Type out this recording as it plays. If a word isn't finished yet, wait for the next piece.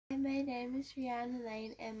my name is Riana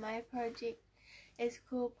Lane and my project is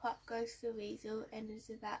called Pop Goes the Weasel and is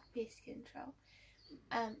about pest control.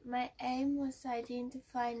 My aim was to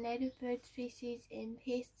identify native bird species and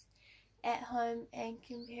pests at home and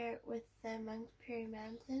compare it with the Whangarei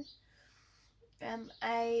Mountain.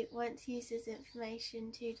 I want to use this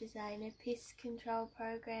information to design a pest control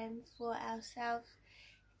program for ourselves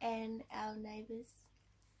and our neighbours.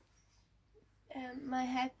 My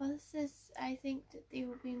hypothesis, I think that there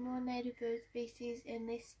will be more native bird species and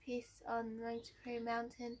less pests on the Whangarei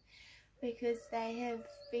Mountain because they have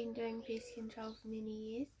been doing pest control for many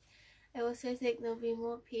years. I also think there will be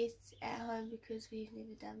more pests at home because we've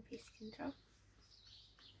never done pest control.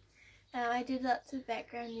 I did lots of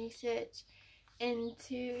background research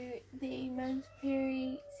into the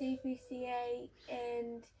Whangarei CPCA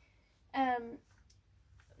and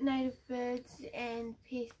native birds and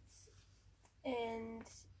pests and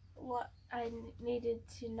what I needed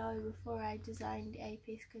to know before I designed a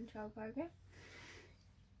pest control program.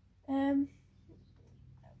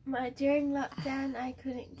 During lockdown I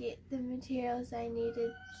couldn't get the materials I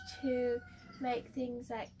needed to make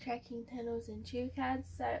things like tracking tunnels and cue cards,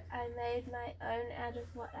 so I made my own out of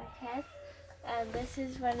what I had. This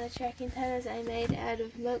is one of the tracking tunnels I made out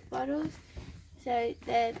of milk bottles, so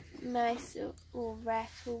the mice or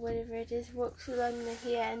rat or whatever it is walks along the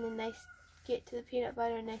hair and then they get to the peanut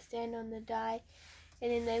butter and they stand on the dye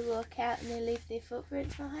and then they walk out and they leave their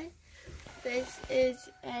footprints behind. This is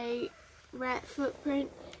a rat footprint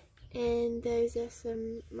and those are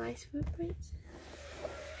some mice footprints.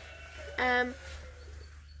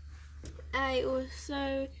 I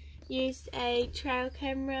also used a trail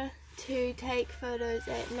camera to take photos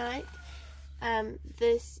at night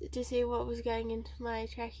this to see what was going into my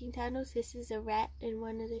tracking tunnels. This is a rat in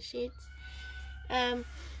one of the sheds.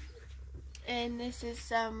 And this is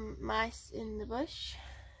some mice in the bush.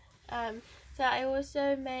 So I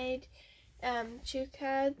also made cue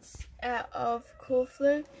cards out of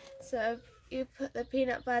corflue. So you put the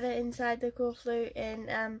peanut butter inside the corflue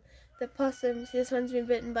and the possums. This one's been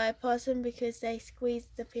bitten by a possum because they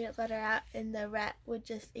squeezed the peanut butter out and the rat would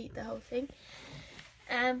just eat the whole thing.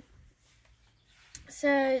 I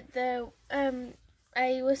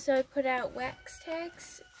also put out wax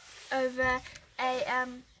tags over a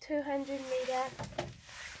 200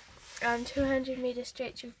 meter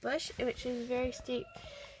stretch of bush, which was very steep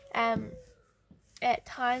at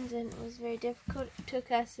times and it was very difficult. It took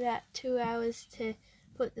us about 2 hours to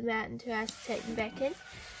put them out and 2 hours to take them back in.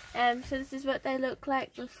 So this is what they look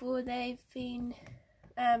like before they've been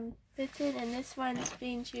bitten, and this one's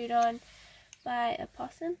been chewed on by a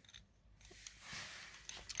possum.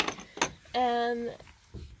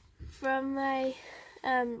 From my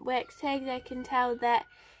wax tags I can tell that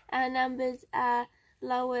our numbers are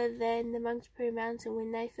lower than the Whangarei Mountain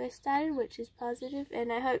when they first started, which is positive,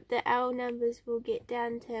 and I hope that our numbers will get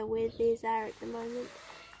down to where theirs are at the moment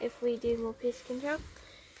if we do more pest control.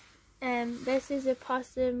 This is a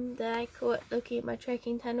possum that I caught looking at my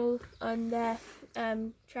tracking tunnel on the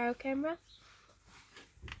trail camera.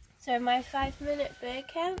 So my 5-minute bird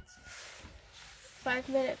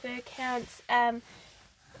counts,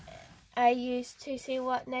 I used to see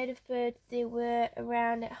what native birds there were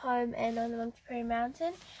around at home and on the Whangarei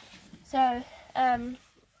Mountain. So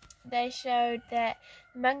they showed that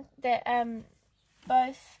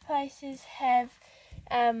both places have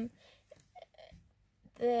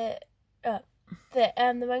the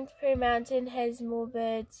Whangarei Mountain has more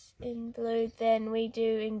birds in blue than we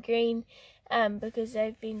do in green because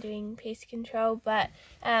they've been doing pest control, but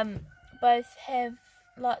both have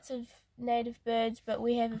lots of native birds, but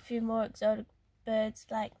we have a few more exotic birds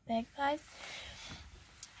like magpies.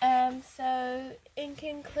 So in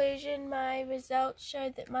conclusion, my results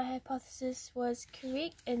showed that my hypothesis was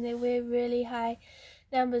correct and there were really high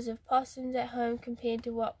numbers of possums at home compared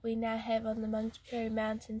to what we now have on the Whangarei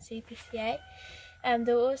Mountain CPCA.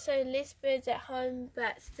 There were also less birds at home,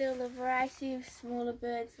 but still a variety of smaller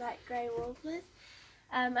birds like grey warblers.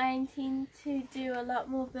 I intend to do a lot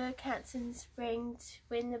more bird counts in the spring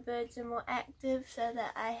when the birds are more active so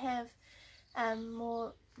that I have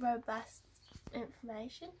more robust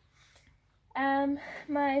information.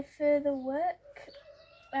 My further work,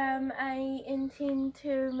 I intend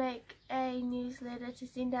to make a newsletter to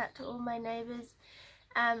send out to all my neighbours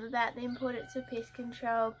about the importance of pest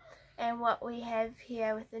control and what we have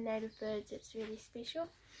here with the native birds. It's really special.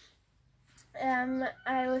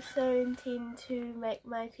 I also intend to make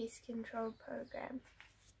my pest control program.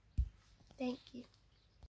 Thank you.